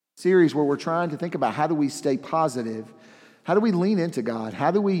series where we're trying to think about how do we stay positive? How do we lean into God? How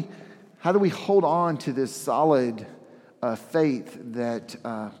do we hold on to this solid faith that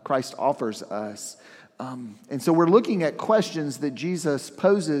Christ offers us? And so we're looking at questions that Jesus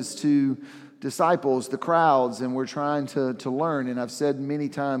poses to disciples, the crowds, and we're trying to learn. And I've said many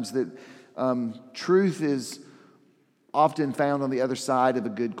times that truth is often found on the other side of a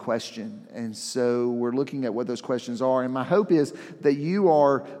good question. And so we're looking at what those questions are. And my hope is that you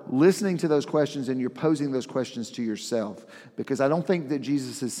are listening to those questions and you're posing those questions to yourself. Because I don't think that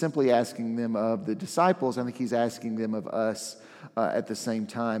Jesus is simply asking them of the disciples. I think he's asking them of us at the same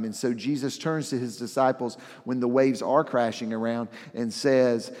time. And so Jesus turns to his disciples when the waves are crashing around and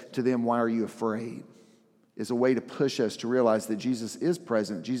says to them, "Why are you afraid?" Is a way to push us to realize that Jesus is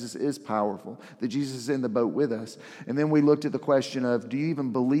present, Jesus is powerful, that Jesus is in the boat with us. And then we looked at the question of, do you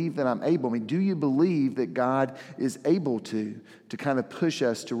even believe that I'm able? I mean, do you believe that God is able to kind of push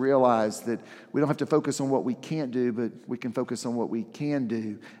us to realize that we don't have to focus on what we can't do, but we can focus on what we can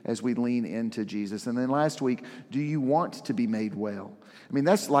do as we lean into Jesus. And then last week, do you want to be made well? I mean,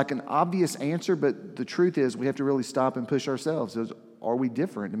 that's like an obvious answer, but the truth is we have to really stop and push ourselves. Are we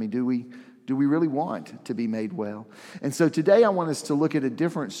different? I mean, do we really want to be made well? And so today I want us to look at a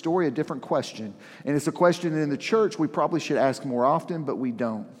different story, a different question. And it's a question in the church we probably should ask more often, but we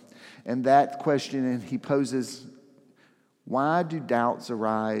don't. And that question he poses, why do doubts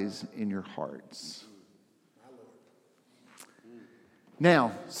arise in your hearts?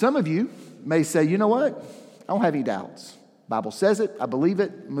 Now, some of you may say, you know what? I don't have any doubts. Bible says it, I believe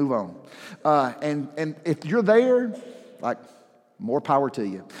it, move on. And if you're there, like, more power to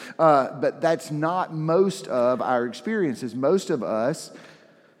you. But that's not most of our experiences. Most of us,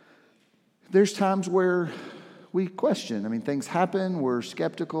 there's times where we question. I mean, things happen, we're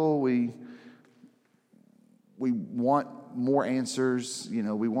skeptical, we want more answers. You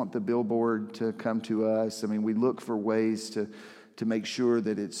know, we want the billboard to come to us. I mean, we look for ways to make sure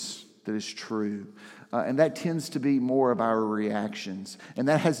that it's true. And that tends to be more of our reactions. And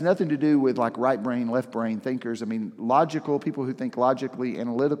that has nothing to do with like right brain, left brain thinkers. I mean, logical, people who think logically,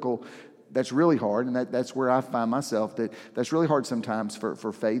 analytical, that's really hard. And that's where I find myself, that's really hard sometimes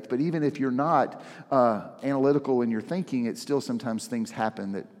for faith. But even if you're not analytical in your thinking, it's still sometimes things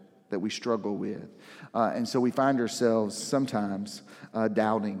happen that we struggle with. And so we find ourselves sometimes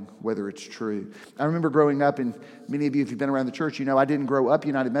doubting whether it's true. I remember growing up, and many of you, if you've been around the church, you know I didn't grow up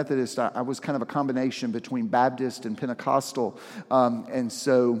United Methodist. I was kind of a combination between Baptist and Pentecostal. And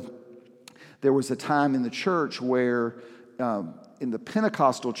so there was a time in the church where in the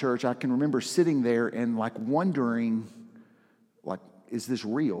Pentecostal church, I can remember sitting there and like wondering, like, is this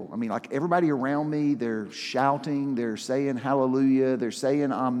real? I mean, like everybody around me, they're shouting, they're saying hallelujah, they're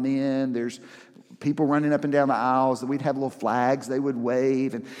saying amen, there's people running up and down the aisles, we'd have little flags they would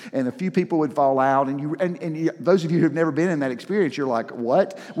wave, and a few people would fall out, and those of you who have never been in that experience, you're like,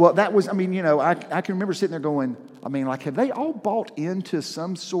 what? Well, that was, I mean, you know, I can remember sitting there going, I mean, like, have they all bought into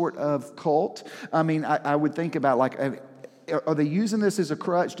some sort of cult? I mean, I would think about, like, are they using this as a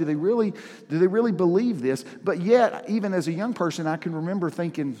crutch? Do they really believe this? But yet, even as a young person, I can remember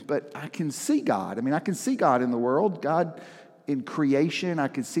thinking, but I can see God. I mean, I can see God in the world. God in creation, I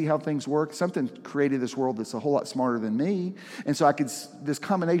could see how things work. Something created this world that's a whole lot smarter than me. And so this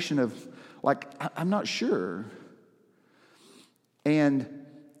combination of, like, I'm not sure. And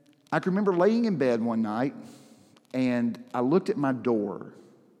I can remember laying in bed one night, and I looked at my door.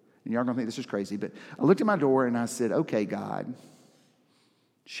 And y'all are going to think this is crazy, but I looked at my door and I said, okay, God,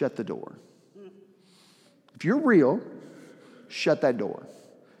 shut the door. If you're real, shut that door.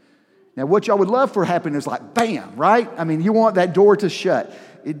 Now, what y'all would love for happen is like, bam, right? I mean, you want that door to shut.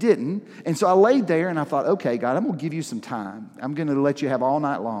 It didn't. And so I laid there and I thought, okay, God, I'm going to give you some time. I'm going to let you have all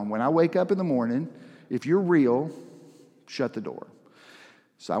night long. When I wake up in the morning, if you're real, shut the door.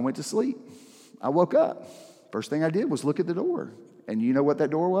 So I went to sleep. I woke up. First thing I did was look at the door. And you know what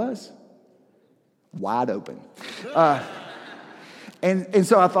that door was? Wide open. And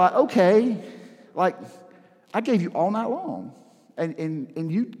so I thought, okay, like, I gave you all night long.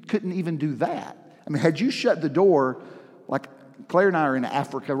 And you couldn't even do that. I mean, had you shut the door, like Claire and I are in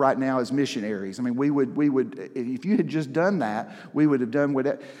Africa right now as missionaries. I mean, we would, if you had just done that, we would have done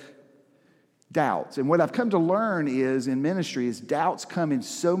what doubts. And what I've come to learn is in ministry is doubts come in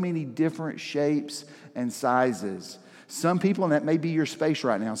so many different shapes and sizes. Some people, and that may be your space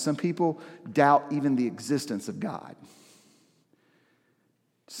right now, some people doubt even the existence of God.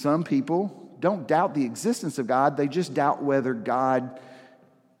 Some people don't doubt the existence of God, they just doubt whether God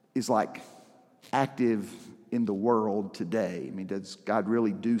is like active in the world today. I mean, does God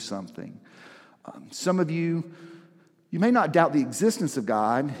really do something? Some of you You may not doubt the existence of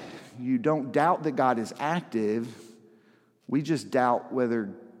God. You don't doubt that God is active. We just doubt whether,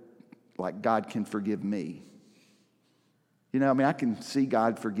 like, God can forgive me. You know, I mean, I can see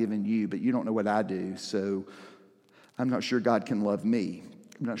God forgiving you, but you don't know what I do, so I'm not sure God can love me.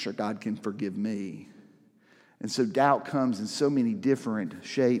 I'm not sure God can forgive me. And so doubt comes in so many different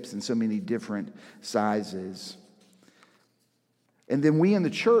shapes and so many different sizes. And then we in the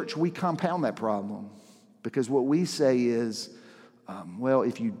church, we compound that problem. Because what we say is, well,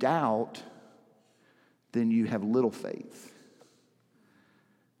 if you doubt, then you have little faith.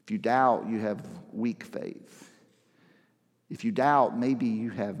 If you doubt, you have weak faith. If you doubt, maybe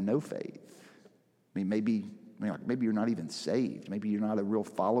you have no faith. I mean, maybe you're not even saved. Maybe you're not a real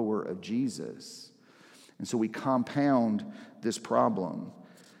follower of Jesus. And so we compound this problem.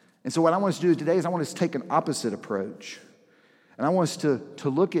 And so what I want us to do today is I want us to take an opposite approach. And I want us to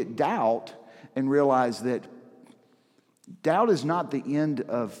look at doubt and realize that doubt is not the end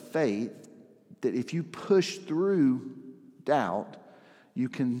of faith, that if you push through doubt, you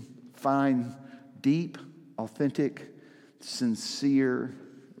can find deep, authentic, sincere,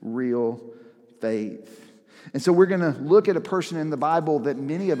 real faith. And so we're going to look at a person in the Bible that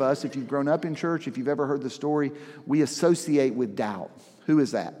many of us, if you've grown up in church, if you've ever heard the story, we associate with doubt. Who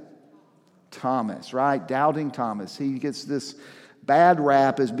is that? Thomas, right? Doubting Thomas. He gets this bad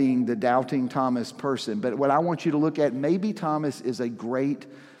rap as being the doubting Thomas person. But what I want you to look at, maybe Thomas is a great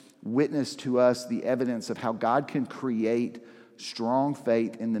witness to us, the evidence of how God can create strong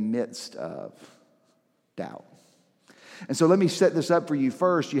faith in the midst of doubt. And so let me set this up for you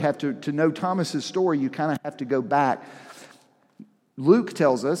first. You have to know Thomas's story, you kind of have to go back. Luke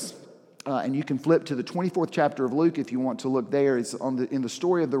tells us, and you can flip to the 24th chapter of Luke if you want to look there. It's in the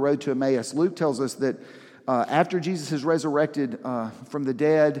story of the road to Emmaus. Luke tells us that after Jesus is resurrected from the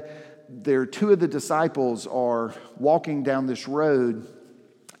dead, two of the disciples are walking down this road,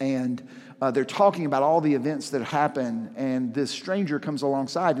 and they're talking about all the events that happen, and this stranger comes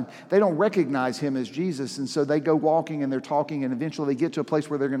alongside, and they don't recognize him as Jesus, and so they go walking, and they're talking, and eventually they get to a place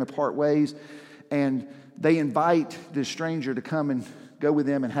where they're going to part ways, and they invite this stranger to come and go with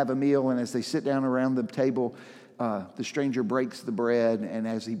them and have a meal, and as they sit down around the table, the stranger breaks the bread, and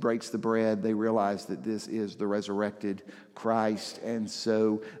as he breaks the bread, they realize that this is the resurrected Christ. And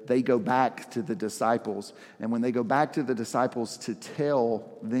so they go back to the disciples. And when they go back to the disciples to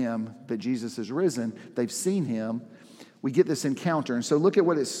tell them that Jesus is risen, they've seen him, we get this encounter. And so look at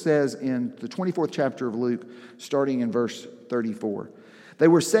what it says in the 24th chapter of Luke, starting in verse 34. They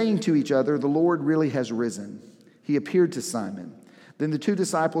were saying to each other, "The Lord really has risen. He appeared to Simon." Then the two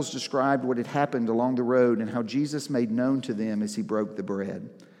disciples described what had happened along the road and how Jesus made known to them as he broke the bread.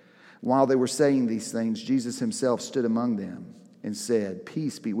 While they were saying these things, Jesus himself stood among them and said,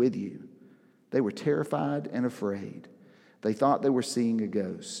 "Peace be with you." They were terrified and afraid. They thought they were seeing a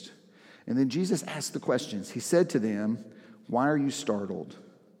ghost. And then Jesus asked the questions. He said to them, "Why are you startled?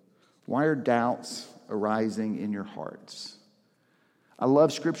 Why are doubts arising in your hearts?" I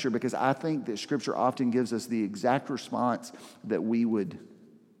love Scripture because I think that Scripture often gives us the exact response that we would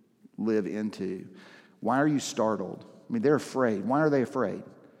live into. Why are you startled? I mean, they're afraid. Why are they afraid?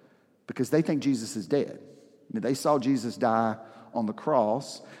 Because they think Jesus is dead. I mean, they saw Jesus die on the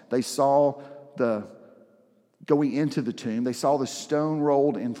cross. They saw the going into the tomb. They saw the stone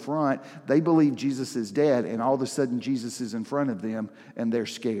rolled in front. They believe Jesus is dead, and all of a sudden Jesus is in front of them, and they're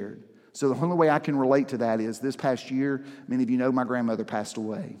scared. So the only way I can relate to that is this past year, many of you know my grandmother passed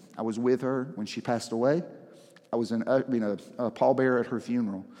away. I was with her when she passed away. I was a pallbearer at her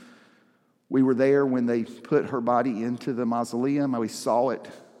funeral. We were there when they put her body into the mausoleum. We saw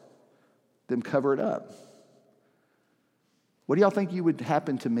them cover it up. What do y'all think would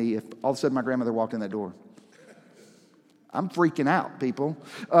happen to me if all of a sudden my grandmother walked in that door? I'm freaking out, people,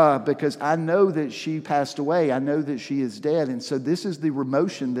 because I know that she passed away. I know that she is dead. And so this is the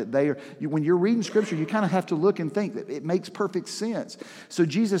emotion that they are. When you're reading Scripture, you kind of have to look and think that it makes perfect sense. So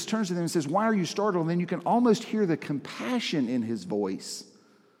Jesus turns to them and says, "Why are you startled?" And then you can almost hear the compassion in his voice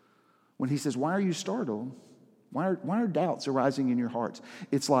when he says, "Why are you startled? Why are doubts arising in your hearts?"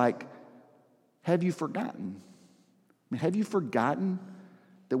 It's like, have you forgotten? I mean, have you forgotten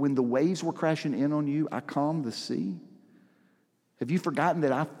that when the waves were crashing in on you, I calmed the sea? Have you forgotten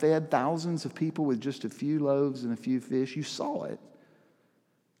that I fed thousands of people with just a few loaves and a few fish? You saw it.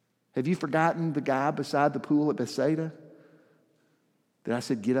 Have you forgotten the guy beside the pool at Bethsaida that I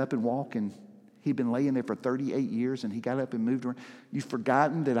said, "Get up and walk," and he'd been laying there for 38 years and he got up and moved around? You've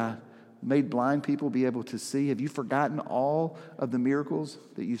forgotten that I made blind people be able to see? Have you forgotten all of the miracles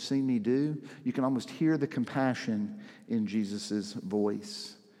that you've seen me do? You can almost hear the compassion in Jesus'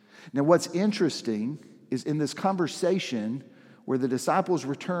 voice. Now, what's interesting is in this conversation where the disciples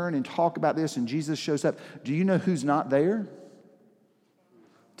return and talk about this and Jesus shows up. Do you know who's not there?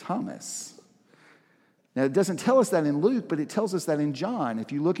 Thomas. Now, it doesn't tell us that in Luke, but it tells us that in John.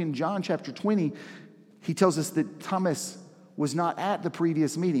 If you look in John chapter 20, he tells us that Thomas was not at the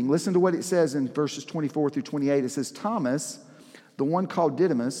previous meeting. Listen to what it says in verses 24 through 28. It says, Thomas, the one called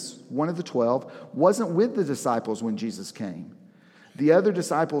Didymus, one of the 12, wasn't with the disciples when Jesus came. The other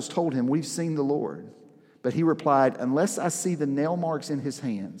disciples told him, we've seen the Lord. But he replied, unless I see the nail marks in his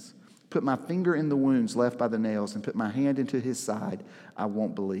hands, put my finger in the wounds left by the nails, and put my hand into his side, I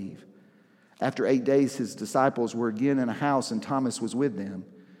won't believe. After 8 days, his disciples were again in a house, and Thomas was with them.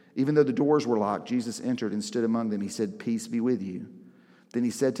 Even though the doors were locked, Jesus entered and stood among them. He said, peace be with you. Then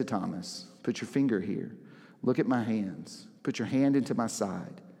he said to Thomas, put your finger here. Look at my hands. Put your hand into my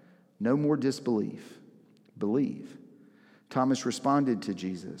side. No more disbelief. Believe. Thomas responded to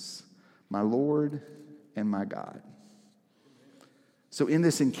Jesus, my Lord and my God. So in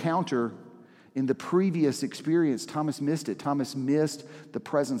this encounter, in the previous experience, Thomas missed it. Thomas missed the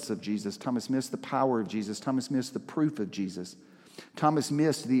presence of Jesus. Thomas missed the power of Jesus. Thomas missed the proof of Jesus. Thomas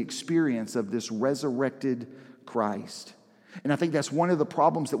missed the experience of this resurrected Christ. And I think that's one of the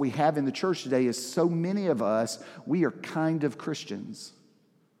problems that we have in the church today is so many of us, we are kind of Christians.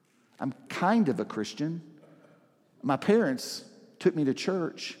 I'm kind of a Christian. My parents took me to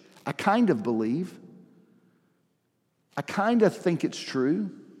church. I kind of believe. I kind of think it's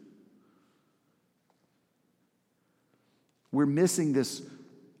true. We're missing this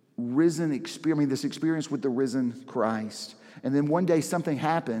risen experience, this experience with the risen Christ. And then one day something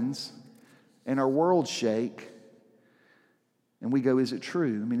happens and our worlds shake and we go, is it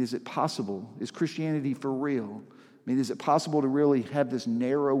true? I mean, is it possible? Is Christianity for real? I mean, is it possible to really have this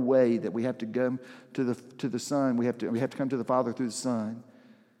narrow way that we have to come to the Son? We have to come to the Father through the Son.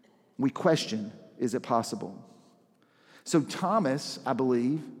 We question, is it possible? So Thomas, I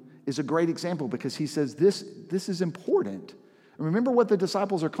believe, is a great example because he says this is important. Remember what the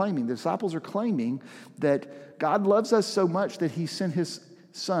disciples are claiming. The disciples are claiming that God loves us so much that he sent his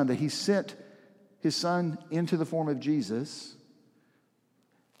son, into the form of Jesus,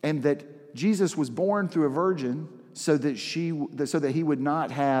 and that Jesus was born through a virgin so that he would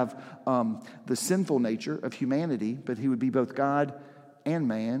not have the sinful nature of humanity, but he would be both God and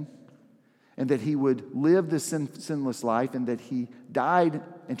man, and that he would live this sinless life, and that he died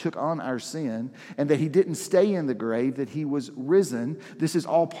and took on our sin, and that he didn't stay in the grave, that he was risen. This is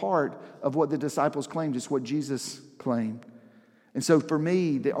all part of what the disciples claimed. It's what Jesus claimed. And so for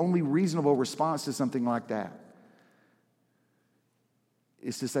me, the only reasonable response to something like that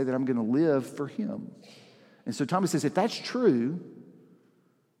is to say that I'm going to live for him. And so Thomas says, if that's true,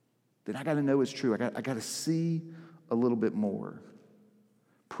 then I got to know it's true. I got to see a little bit more.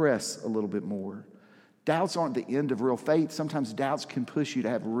 Press a little bit more. Doubts aren't the end of real faith. Sometimes doubts can push you to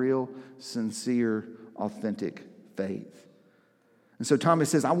have real, sincere, authentic faith. And so Thomas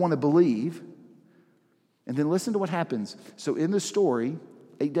says, I want to believe. And then listen to what happens. So in the story,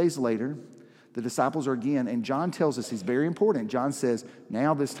 8 days later, the disciples are again, and John tells us, he's very important. John says,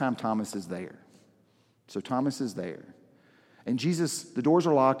 now this time Thomas is there. So Thomas is there. And Jesus, the doors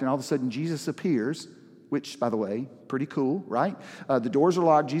are locked, and all of a sudden Jesus appears, which, by the way, pretty cool, right? The doors are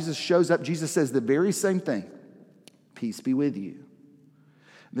locked. Jesus shows up. Jesus says the very same thing. Peace be with you.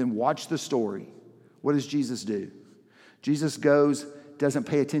 Then watch the story. What does Jesus do? Jesus doesn't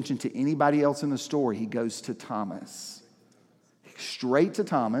pay attention to anybody else in the story. He goes to Thomas. Straight to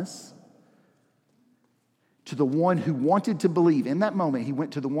Thomas. To the one who wanted to believe. In that moment, he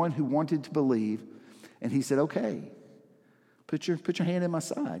went to the one who wanted to believe. And he said, okay. Put your hand in my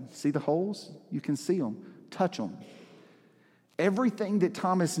side. See the holes? You can see them. Touch them. Everything that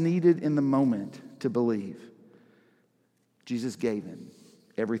Thomas needed in the moment to believe, Jesus gave him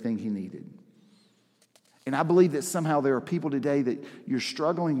everything he needed. And I believe that somehow there are people today that you're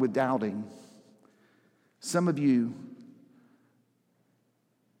struggling with doubting. Some of you,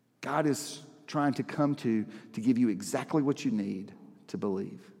 God is trying to come to give you exactly what you need to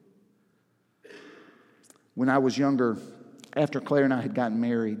believe. When I was younger, after Claire and I had gotten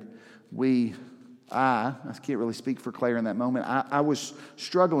married, I can't really speak for Claire in that moment. I was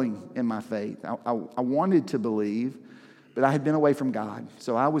struggling in my faith. I wanted to believe, but I had been away from God.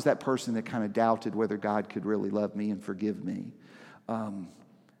 So I was that person that kind of doubted whether God could really love me and forgive me.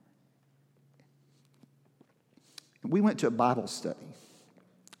 We went to a Bible study.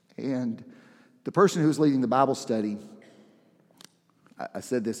 And the person who was leading the Bible study, I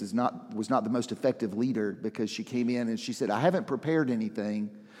said this was not the most effective leader because she came in and she said, I haven't prepared anything,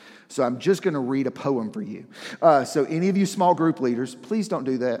 so I'm just going to read a poem for you. So any of you small group leaders, please don't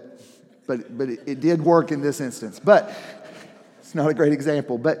do that. but it did work in this instance. But it's not a great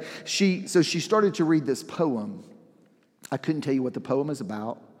example. But she started to read this poem. I couldn't tell you what the poem is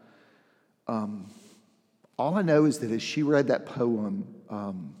about. All I know is that as she read that poem,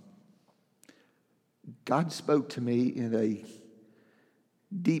 God spoke to me in a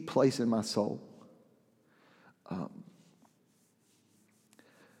deep place in my soul.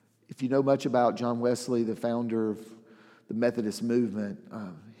 If you know much about John Wesley, the founder of the Methodist movement,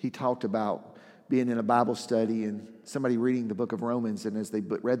 he talked about being in a Bible study and somebody reading the book of Romans, and as they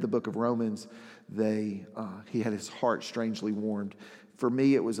read the book of Romans, he had his heart strangely warmed. For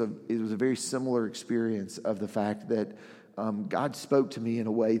me, it was a very similar experience of the fact that God spoke to me in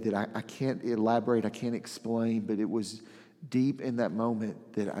a way that I can't elaborate, I can't explain, but it was deep in that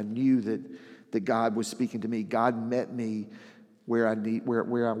moment that I knew that God was speaking to me. God met me where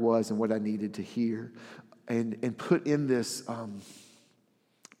I was and what I needed to hear, and put in this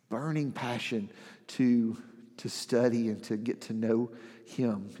burning passion to study and to get to know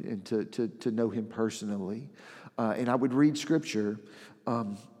Him and to know Him personally. And I would read Scripture,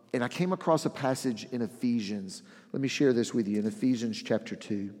 and I came across a passage in Ephesians. Let me share this with you. In Ephesians chapter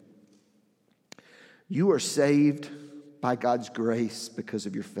 2, you are saved by God's grace because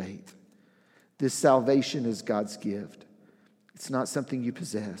of your faith. This salvation is God's gift. It's not something you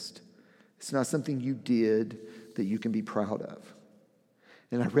possessed. It's not something you did that you can be proud of.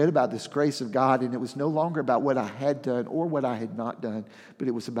 And I read about this grace of God, and it was no longer about what I had done or what I had not done, but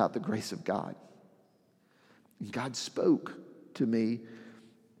it was about the grace of God. And God spoke to me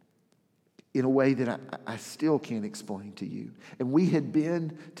in a way that I still can't explain to you. And we had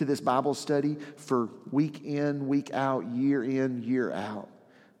been to this Bible study for week in, week out, year in, year out.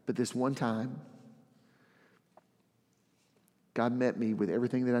 But this one time, God met me with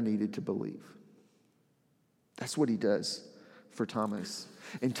everything that I needed to believe. That's what He does for Thomas.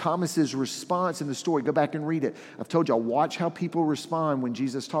 And Thomas's response in the story, go back and read it. I've told y'all, watch how people respond when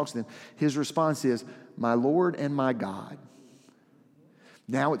Jesus talks to them. His response is, "My Lord and my God."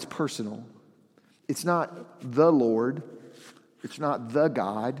 Now it's personal. It's not the Lord. It's not the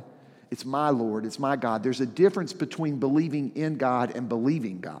God. It's my Lord. It's my God. There's a difference between believing in God and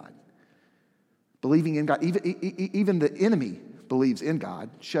believing God. Believing in God. Even the enemy believes in God,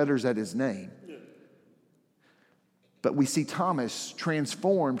 shudders at His name. But we see Thomas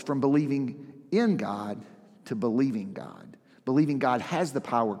transformed from believing in God to believing God. Believing God has the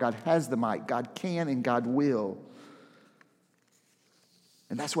power, God has the might, God can and God will.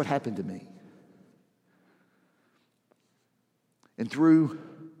 And that's what happened to me. And through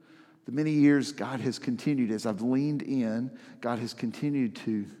the many years, God has continued, as I've leaned in, God has continued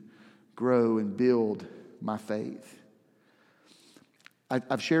to grow and build my faith.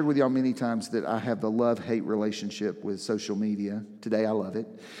 I've shared with y'all many times that I have the love-hate relationship with social media. Today I love it.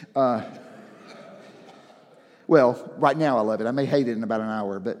 Well, right now I love it. I may hate it in about an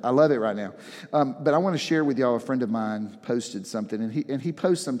hour, but I love it right now. But I want to share with y'all, a friend of mine posted something, and he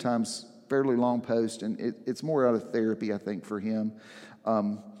posts sometimes fairly long posts, and it's more out of therapy, I think, for him.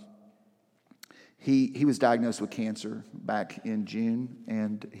 He was diagnosed with cancer back in June,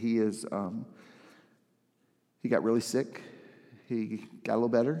 and he got really sick. He got a little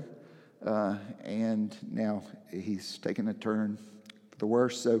better, and now he's taken a turn for the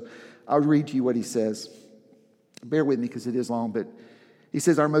worse. So I'll read to you what he says. Bear with me because it is long, but he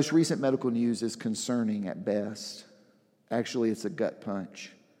says, "Our most recent medical news is concerning at best. Actually, it's a gut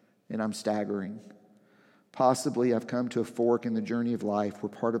punch, and I'm staggering. Possibly I've come to a fork in the journey of life where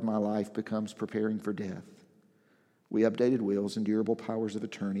part of my life becomes preparing for death. We updated wills and durable powers of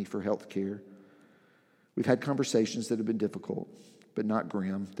attorney for health care. We've had conversations that have been difficult, but not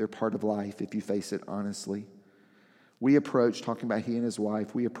grim. They're part of life if you face it honestly. We approach," talking about he and his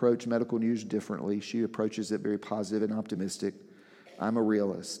wife, "we approach medical news differently. She approaches it very positive and optimistic. I'm a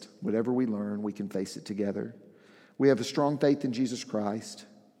realist. Whatever we learn, we can face it together. We have a strong faith in Jesus Christ.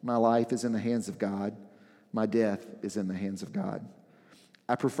 My life is in the hands of God. My death is in the hands of God.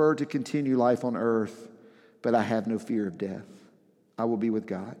 I prefer to continue life on earth, but I have no fear of death. I will be with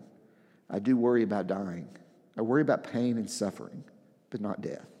God. I do worry about dying. I worry about pain and suffering, but not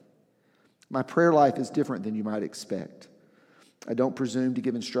death. My prayer life is different than you might expect. I don't presume to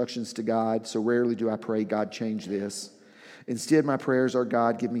give instructions to God, so rarely do I pray, 'God, change this.' Instead, my prayers are,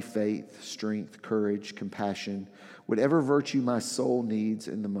 'God, give me faith, strength, courage, compassion, whatever virtue my soul needs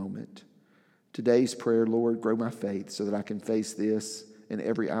in the moment.' Today's prayer, 'Lord, grow my faith so that I can face this in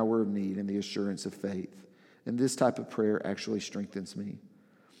every hour of need in the assurance of faith.' And this type of prayer actually strengthens me.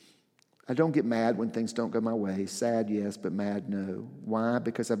 I don't get mad when things don't go my way. Sad, yes, but mad, no. Why?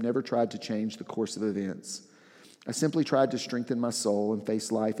 Because I've never tried to change the course of events. I simply tried to strengthen my soul and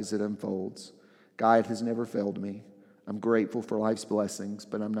face life as it unfolds. God has never failed me. I'm grateful for life's blessings,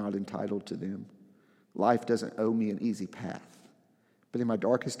 but I'm not entitled to them. Life doesn't owe me an easy path. But in my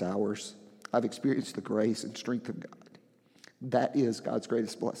darkest hours, I've experienced the grace and strength of God. That is God's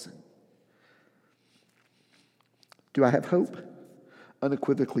greatest blessing. Do I have hope?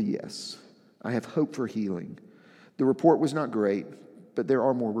 Unequivocally, yes. I have hope for healing. The report was not great, but there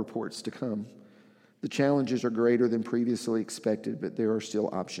are more reports to come. The challenges are greater than previously expected, but there are still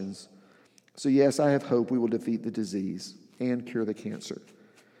options. So yes, I have hope we will defeat the disease and cure the cancer.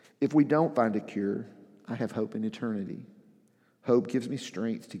 If we don't find a cure, I have hope in eternity. Hope gives me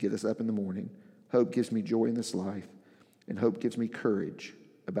strength to get us up in the morning. Hope gives me joy in this life. And hope gives me courage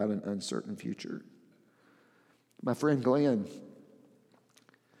about an uncertain future. My friend Glenn,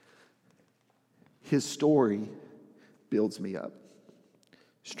 his story builds me up,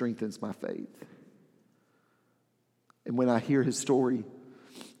 strengthens my faith. And when I hear his story,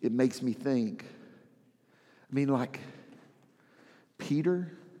 it makes me think, like Peter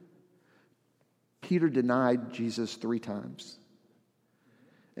denied Jesus 3 times.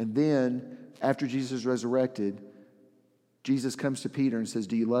 And then, after Jesus resurrected, Jesus comes to Peter and says,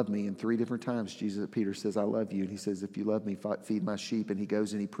 do you love me? And 3 different times, Peter says, I love you. And he says, if you love me, feed my sheep. And he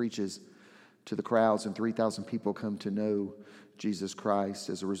goes and he preaches to the crowds, and 3,000 people come to know Jesus Christ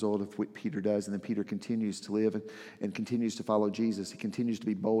as a result of what Peter does. And then Peter continues to live and continues to follow Jesus. He continues to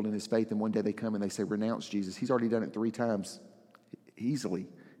be bold in his faith. And one day they come and they say, renounce Jesus. He's already done it 3 times. Easily,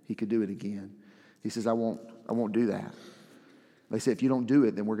 he could do it again. He says, I won't do that. They say, if you don't do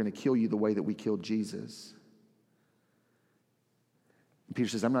it, then we're going to kill you the way that we killed Jesus. And Peter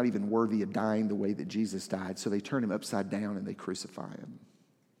says, I'm not even worthy of dying the way that Jesus died. So they turn him upside down and they crucify him.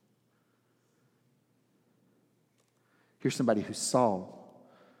 Here's somebody who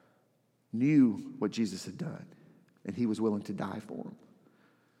knew what Jesus had done, and he was willing to die for him.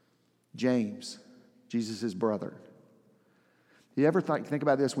 James, Jesus' brother. You ever think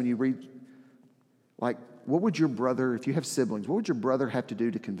about this when you read, what would your brother, if you have siblings, what would your brother have to do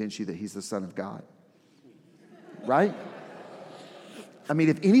to convince you that he's the Son of God? Right?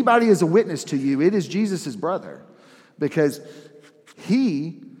 If anybody is a witness to you, it is Jesus' brother. Because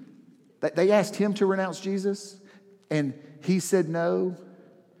they asked him to renounce Jesus, and he said no,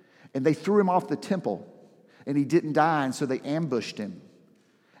 and they threw him off the temple, and he didn't die, and so they ambushed him.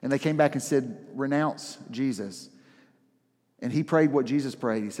 And they came back and said, renounce Jesus. And he prayed what Jesus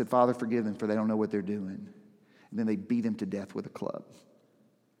prayed. He said, Father, forgive them, for they don't know what they're doing. And then they beat him to death with a club.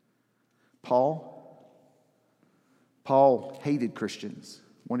 Paul hated Christians,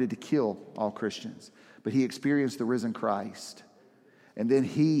 wanted to kill all Christians, but he experienced the risen Christ. And then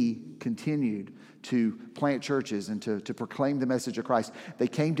he continued to plant churches and to proclaim the message of Christ. They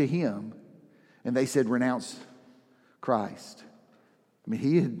came to him and they said, renounce Christ.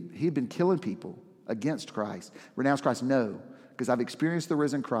 He had been killing people against Christ. Renounce Christ? No, because I've experienced the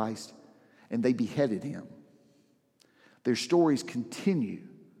risen Christ, and they beheaded him. Their stories continue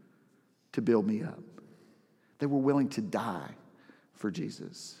to build me up. They were willing to die for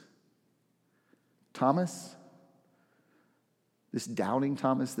Jesus. Thomas, this doubting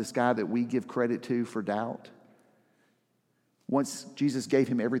Thomas, this guy that we give credit to for doubt, once Jesus gave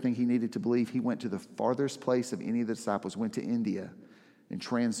him everything he needed to believe, he went to the farthest place of any of the disciples, went to India and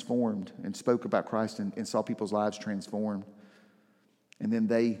transformed and spoke about Christ and saw people's lives transformed. And then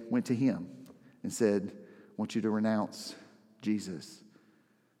they went to him and said, I want you to renounce Jesus.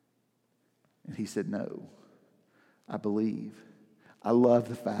 And he said, no, I believe. I love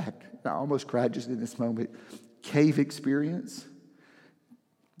the fact, I almost cried just in this moment, cave experience.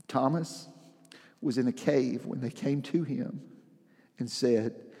 Thomas was in a cave when they came to him and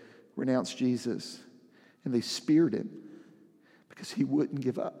said, renounce Jesus. And they speared him because he wouldn't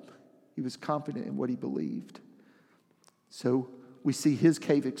give up. He was confident in what he believed. So we see his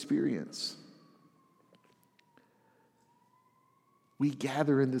cave experience. We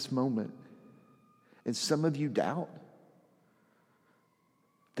gather in this moment, and some of you doubt.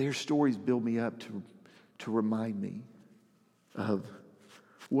 Their stories build me up to remind me of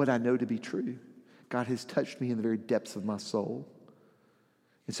what I know to be true. God has touched me in the very depths of my soul.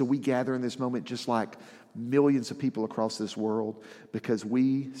 And so we gather in this moment just like millions of people across this world because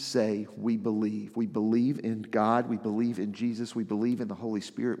we say we believe. We believe in God. We believe in Jesus. We believe in the Holy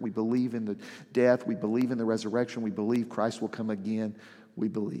Spirit. We believe in the death. We believe in the resurrection. We believe Christ will come again. We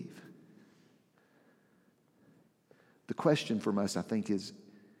believe. The question from us, I think, is,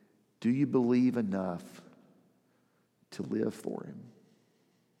 do you believe enough to live for him?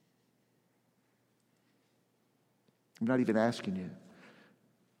 I'm not even asking you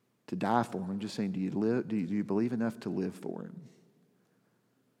to die for him. Just saying, do you believe enough to live for him?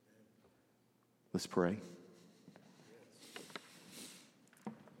 Let's pray.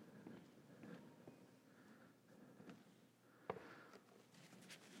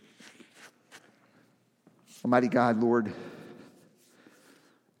 Almighty God, Lord,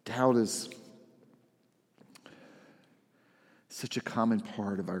 doubt is such a common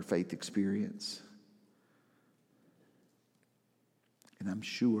part of our faith experience. And I'm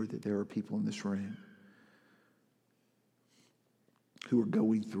sure that there are people in this room who are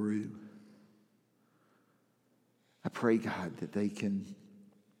going through. I pray, God, that they can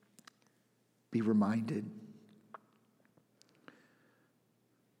be reminded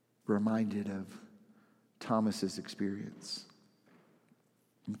of Thomas's experience,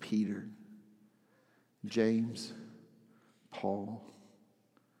 and Peter, James, Paul,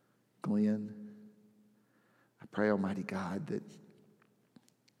 Glenn. I pray, Almighty God, that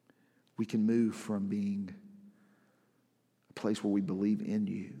we can move from being a place where we believe in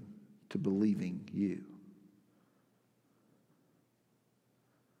you to believing you.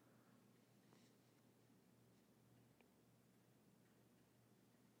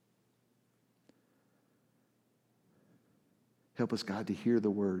 Help us, God, to hear the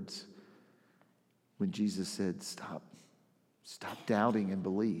words when Jesus said, stop doubting and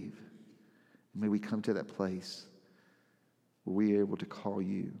believe. May we come to that place where we are able to call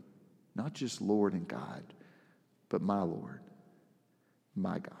you not just Lord and God, but my Lord,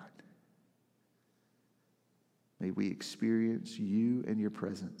 my God. May we experience you and your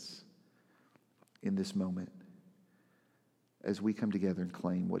presence in this moment as we come together and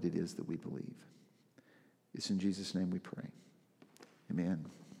claim what it is that we believe. It's in Jesus' name we pray. Amen.